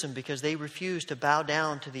into prison because they refuse to bow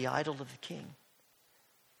down to the idol of the king.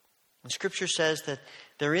 And Scripture says that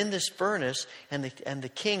they're in this furnace, and the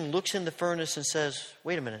king looks in the furnace and says,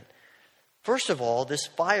 wait a minute. First of all, this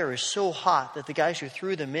fire is so hot that the guys who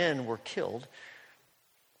threw them in were killed.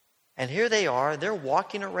 And here they are, they're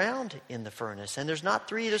walking around in the furnace, and there's not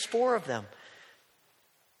 3, there's 4 of them.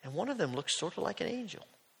 And one of them looks sort of like an angel.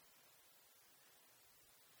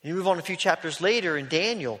 You move on a few chapters later, and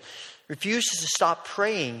Daniel refuses to stop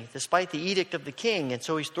praying despite the edict of the king, and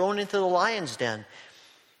so he's thrown into the lion's den.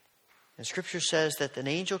 And Scripture says that an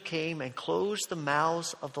angel came and closed the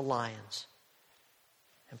mouths of the lions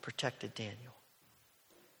and protected Daniel.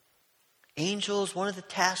 Angels, one of the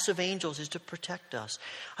tasks of angels is to protect us.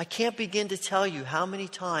 I can't begin to tell you how many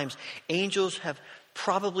times angels have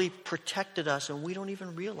probably protected us and we don't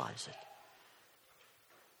even realize it.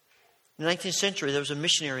 In the 19th century, there was a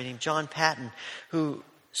missionary named John Paton who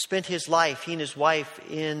spent his life, he and his wife,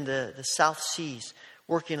 in the South Seas,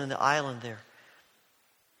 working on the island there.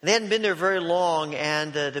 And they hadn't been there very long,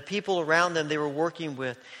 and the people around them they were working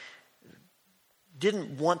with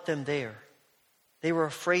didn't want them there. They were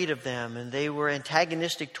afraid of them, and they were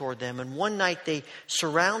antagonistic toward them. And one night they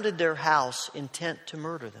surrounded their house intent to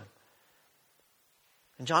murder them.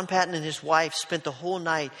 And John Paton and his wife spent the whole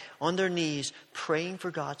night on their knees praying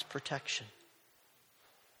for God's protection.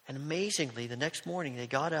 And amazingly, the next morning they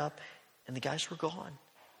got up and the guys were gone.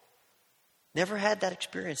 Never had that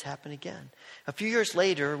experience happen again. A few years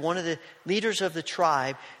later, one of the leaders of the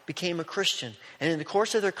tribe became a Christian. And in the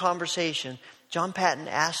course of their conversation, John Paton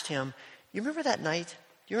asked him, you remember that night?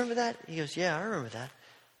 Do you remember that? He goes, yeah, I remember that.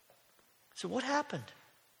 I said, what happened?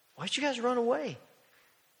 Why'd you guys run away?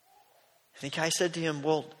 And the guy said to him,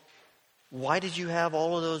 well, why did you have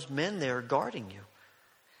all of those men there guarding you?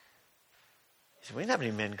 He said, we didn't have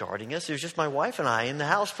any men guarding us. It was just my wife and I in the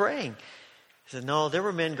house praying. He said, no, there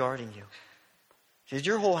were men guarding you. He said,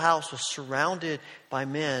 your whole house was surrounded by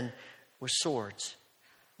men with swords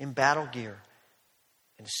in battle gear.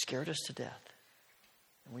 And it scared us to death.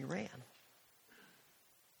 And we ran.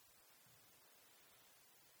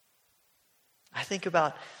 I think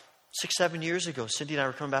about 6-7 years ago, Cindy and I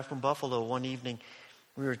were coming back from Buffalo one evening.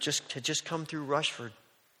 We had just come through Rushford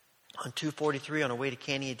on 243 on our way to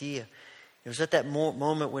Candia. It was at that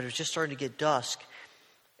moment when it was just starting to get dusk,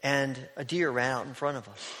 and a deer ran out in front of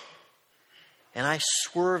us. And I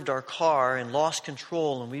swerved our car and lost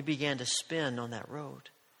control, and we began to spin on that road.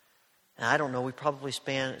 And I don't know, we probably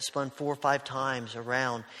spun 4 or 5 times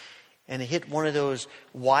around, and it hit one of those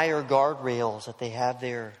wire guardrails that they have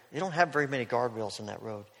there. They don't have very many guardrails on that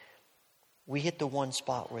road. We hit the one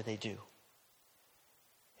spot where they do.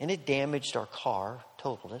 And it damaged our car,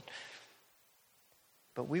 totaled it.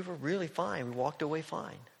 But we were really fine. We walked away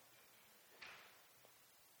fine.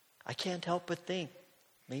 I can't help but think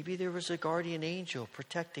maybe there was a guardian angel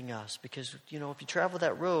protecting us. Because, if you travel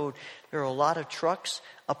that road, there are a lot of trucks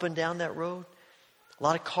up and down that road. A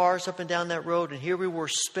lot of cars up and down that road. And here we were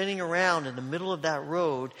spinning around in the middle of that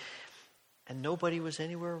road. And nobody was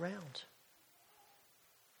anywhere around.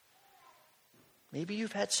 Maybe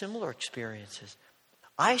you've had similar experiences.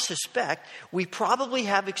 I suspect we probably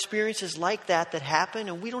have experiences like that happen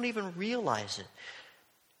and we don't even realize it.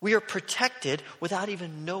 We are protected without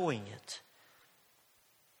even knowing it.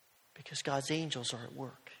 Because God's angels are at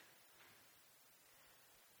work.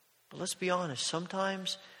 But let's be honest,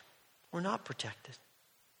 sometimes we're not protected.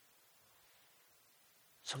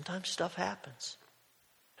 Sometimes stuff happens.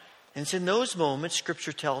 And it's in those moments,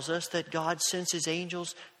 Scripture tells us, that God sends His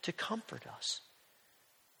angels to comfort us,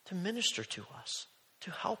 to minister to us,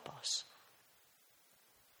 to help us.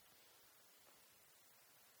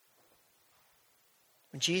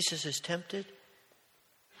 When Jesus is tempted,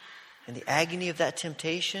 and the agony of that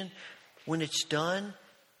temptation, when it's done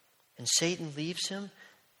and Satan leaves him,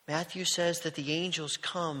 Matthew says that the angels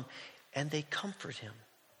come and they comfort him.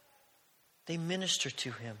 They minister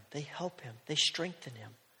to him. They help him. They strengthen him.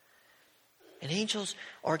 And angels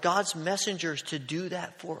are God's messengers to do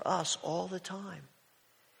that for us all the time.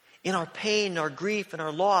 In our pain, our grief, and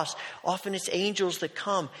our loss, often it's angels that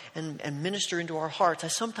come and minister into our hearts. I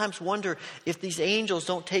sometimes wonder if these angels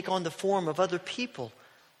don't take on the form of other people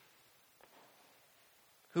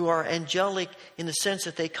who are angelic in the sense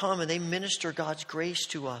that they come and they minister God's grace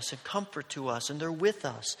to us and comfort to us, and they're with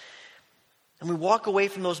us. And we walk away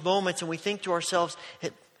from those moments and we think to ourselves,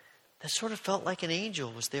 that sort of felt like an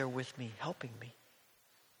angel was there with me, helping me.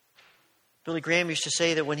 Billy Graham used to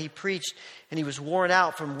say that when he preached and he was worn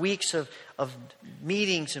out from weeks of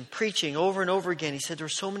meetings and preaching over and over again, he said there were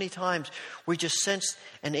so many times we just sensed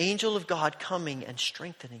an angel of God coming and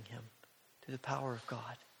strengthening him through the power of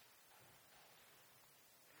God.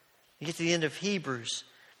 You get to the end of Hebrews,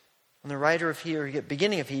 and the writer of here, you get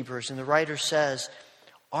beginning of Hebrews, and the writer says,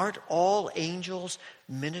 aren't all angels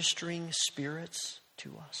ministering spirits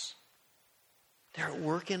to us? They're at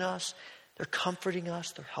work in us. They're comforting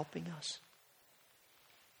us. They're helping us.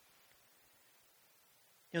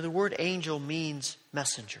 You know, the word angel means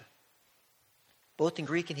messenger. Both in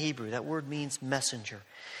Greek and Hebrew, that word means messenger.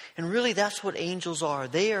 And really that's what angels are.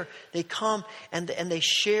 They come and they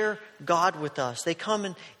share God with us. They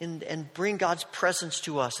come and bring God's presence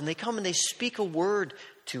to us. And they come and they speak a word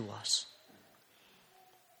to us.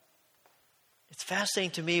 It's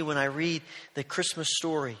fascinating to me when I read the Christmas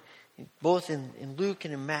story, both in Luke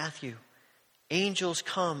and in Matthew. Angels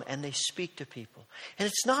come and they speak to people. And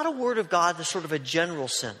it's not a word of God in sort of a general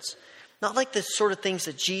sense. Not like the sort of things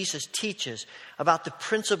that Jesus teaches about the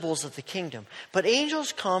principles of the kingdom. But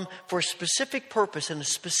angels come for a specific purpose in a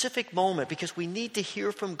specific moment because we need to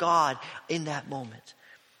hear from God in that moment.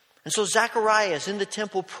 And so Zechariah is in the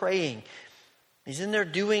temple praying. He's in there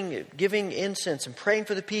giving incense and praying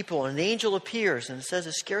for the people. And an angel appears and it says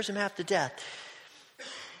it scares him half to death.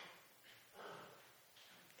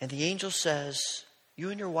 And the angel says, you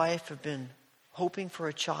and your wife have been hoping for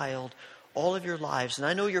a child all of your lives. And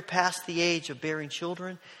I know you're past the age of bearing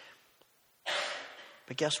children.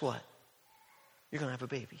 But guess what? You're going to have a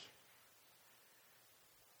baby.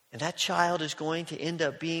 And that child is going to end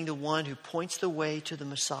up being the one who points the way to the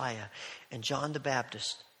Messiah. And John the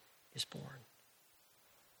Baptist is born.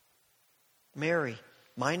 Mary,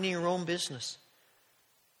 minding her own business.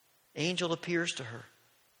 Angel appears to her.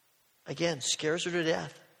 Again, scares her to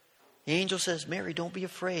death. The angel says, Mary, don't be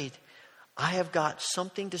afraid. I have got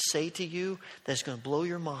something to say to you that's going to blow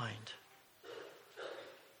your mind.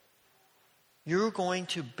 You're going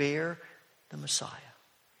to bear the Messiah.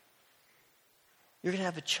 You're going to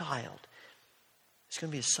have a child. It's going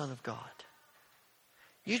to be a son of God.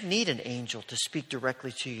 You need an angel to speak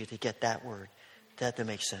directly to you to get that word. That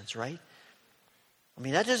makes sense, right? I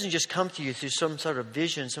mean, that doesn't just come to you through some sort of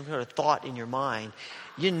vision, some sort of thought in your mind.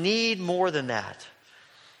 You need more than that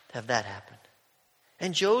to have that happen.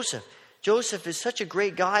 And Joseph is such a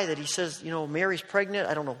great guy that he says, Mary's pregnant.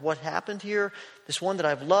 I don't know what happened here. This one that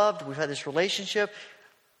I've loved, we've had this relationship.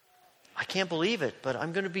 I can't believe it, but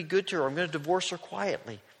I'm going to be good to her. I'm going to divorce her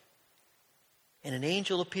quietly. And an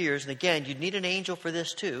angel appears. And again, you'd need an angel for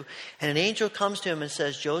this too. And an angel comes to him and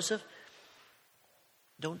says, Joseph,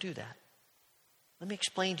 don't do that. Let me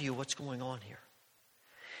explain to you what's going on here.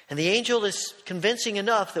 And the angel is convincing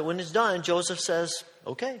enough that when it's done, Joseph says,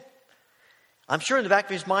 okay. I'm sure in the back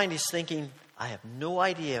of his mind he's thinking, I have no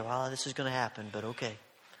idea how this is going to happen, but okay.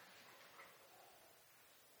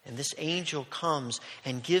 And this angel comes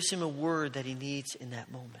and gives him a word that he needs in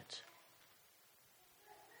that moment.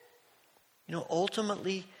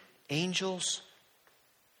 Ultimately, angels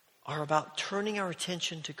are about turning our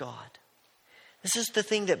attention to God. This is the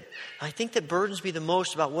thing that I think that burdens me the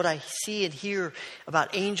most about what I see and hear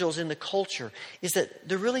about angels in the culture, is that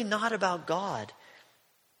they're really not about God.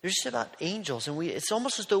 They're just about angels. And it's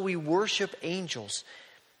almost as though we worship angels.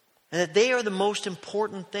 And that they are the most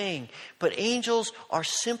important thing. But angels are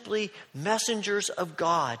simply messengers of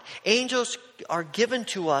God. Angels are given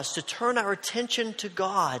to us to turn our attention to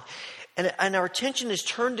God. And our attention is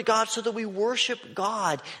turned to God so that we worship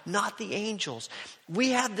God, not the angels. We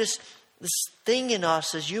have this thing in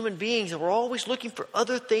us as human beings that we're always looking for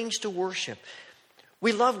other things to worship.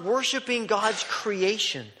 We love worshiping God's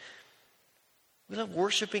creation. We love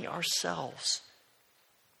worshiping ourselves.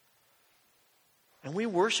 And we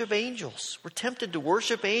worship angels. We're tempted to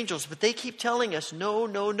worship angels, but they keep telling us,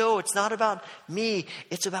 no, it's not about me.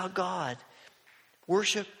 It's about God.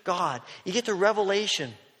 Worship God. You get to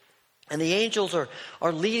Revelation, and the angels are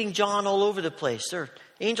leading John all over the place.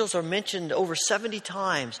 Angels are mentioned over 70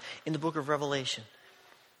 times in the book of Revelation.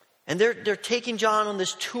 And they're taking John on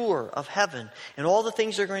this tour of heaven and all the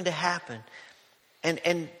things that are going to happen. And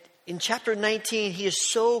in chapter 19, he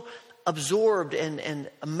is so absorbed and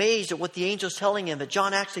amazed at what the angel's telling him that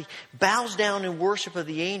John actually bows down in worship of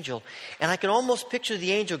the angel. And I can almost picture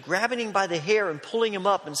the angel grabbing him by the hair and pulling him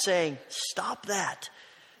up and saying, "Stop that.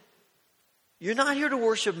 You're not here to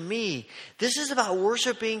worship me. This is about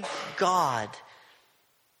worshiping God."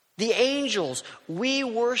 The angels, we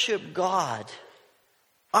worship God.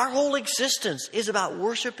 Our whole existence is about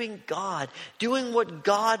worshiping God, doing what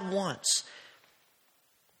God wants.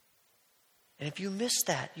 And if you miss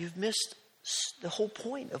that, you've missed the whole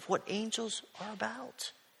point of what angels are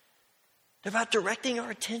about. They're about directing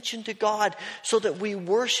our attention to God so that we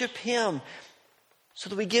worship Him, so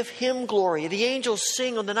that we give Him glory. The angels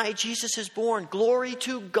sing on the night Jesus is born, "Glory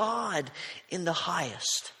to God in the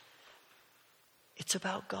highest." It's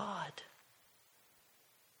about God.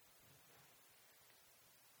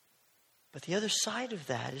 But the other side of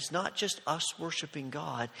that is not just us worshiping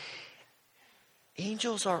God.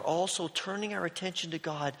 Angels are also turning our attention to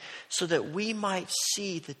God so that we might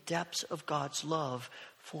see the depths of God's love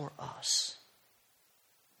for us.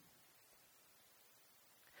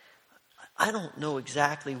 I don't know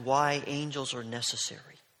exactly why angels are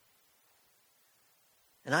necessary.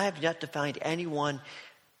 And I have yet to find anyone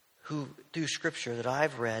who, through Scripture that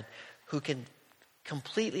I've read, who can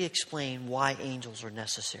completely explain why angels are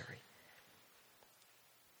necessary.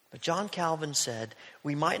 But John Calvin said,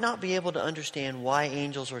 we might not be able to understand why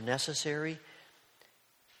angels are necessary,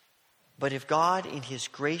 but if God, in His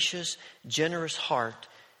gracious, generous heart,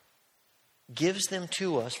 gives them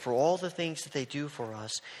to us for all the things that they do for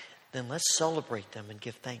us, then let's celebrate them and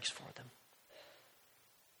give thanks for them.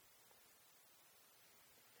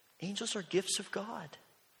 Angels are gifts of God.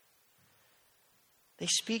 They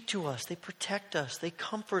speak to us, they protect us, they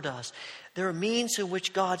comfort us. They're a means in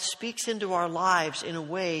which God speaks into our lives in a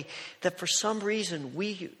way that for some reason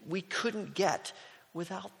we couldn't get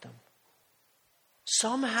without them.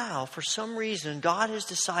 Somehow, for some reason, God has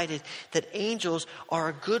decided that angels are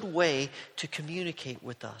a good way to communicate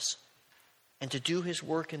with us and to do His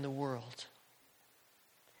work in the world.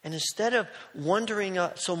 And instead of wondering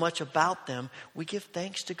so much about them, we give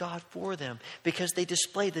thanks to God for them because they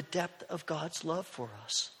display the depth of God's love for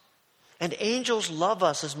us. And angels love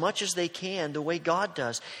us as much as they can the way God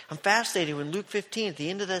does. I'm fascinated when Luke 15, at the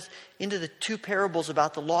end of the two parables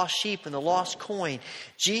about the lost sheep and the lost coin,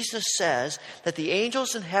 Jesus says that the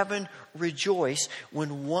angels in heaven rejoice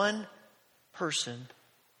when one person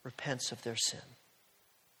repents of their sin.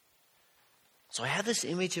 So I have this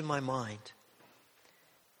image in my mind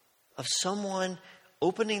of someone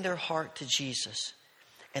opening their heart to Jesus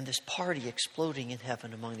and this party exploding in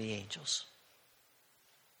heaven among the angels.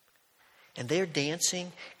 And they're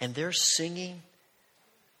dancing and they're singing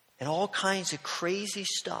and all kinds of crazy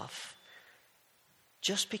stuff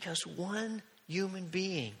just because one human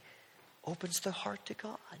being opens their heart to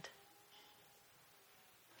God.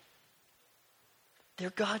 They're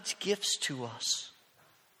God's gifts to us.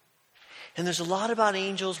 And there's a lot about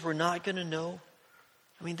angels we're not going to know.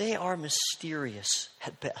 I mean, they are mysterious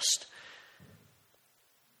at best.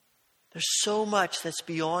 There's so much that's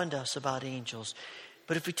beyond us about angels.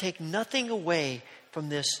 But if we take nothing away from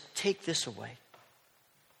this, take this away.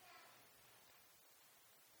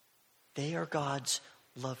 They are God's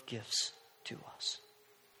love gifts to us.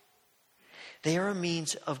 They are a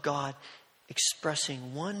means of God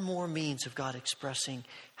expressing, one more means of God expressing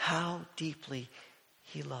how deeply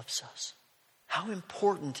He loves us. How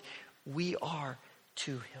important we are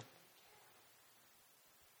to Him.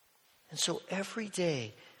 And so every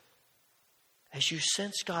day, as you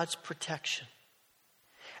sense God's protection,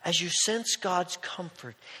 as you sense God's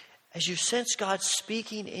comfort, as you sense God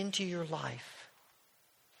speaking into your life,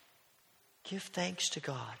 give thanks to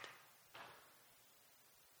God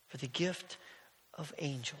for the gift of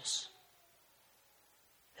angels.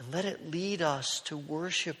 And let it lead us to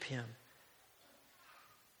worship Him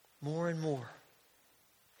more and more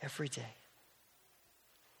every day.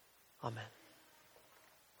 Amen.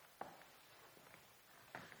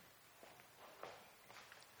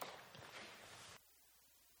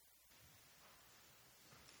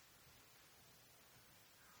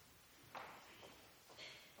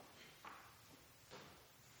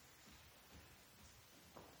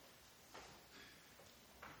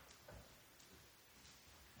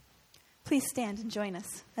 Please stand and join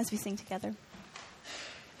us as we sing together.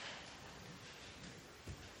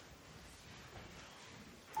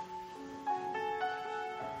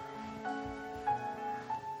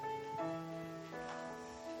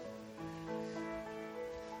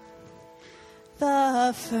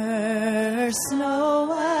 The first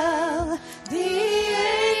Noel, the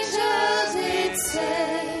angel did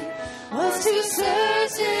say, was to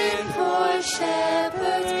certain poor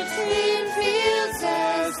shepherds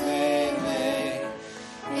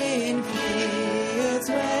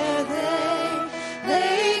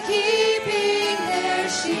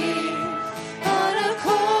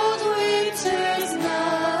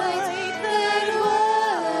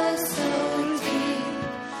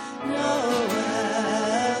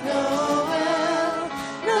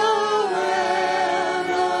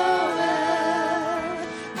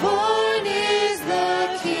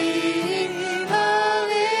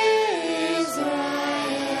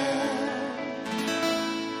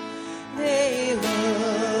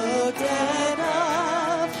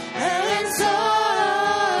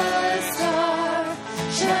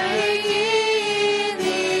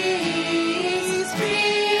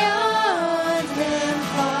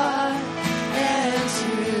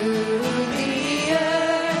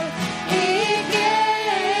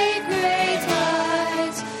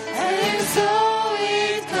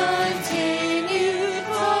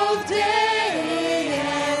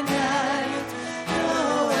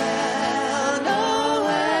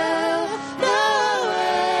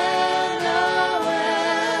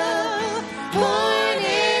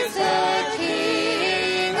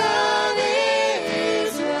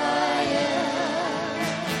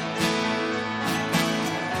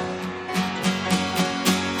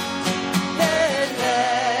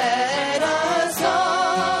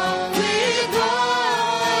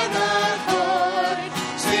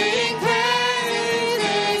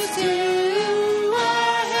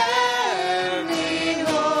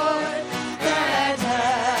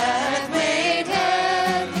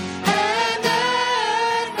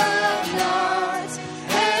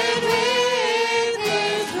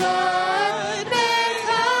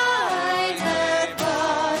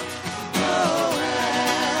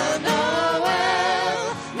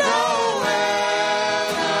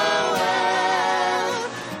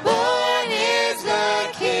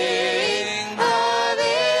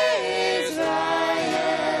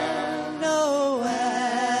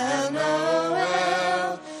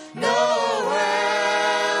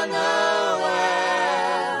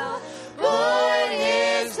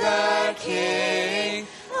the King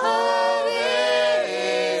of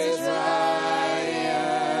Israel.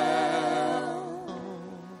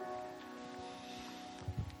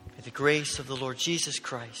 May the grace of the Lord Jesus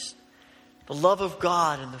Christ, the love of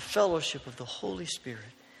God, and the fellowship of the Holy Spirit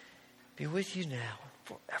be with you now and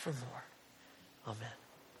forevermore. Amen.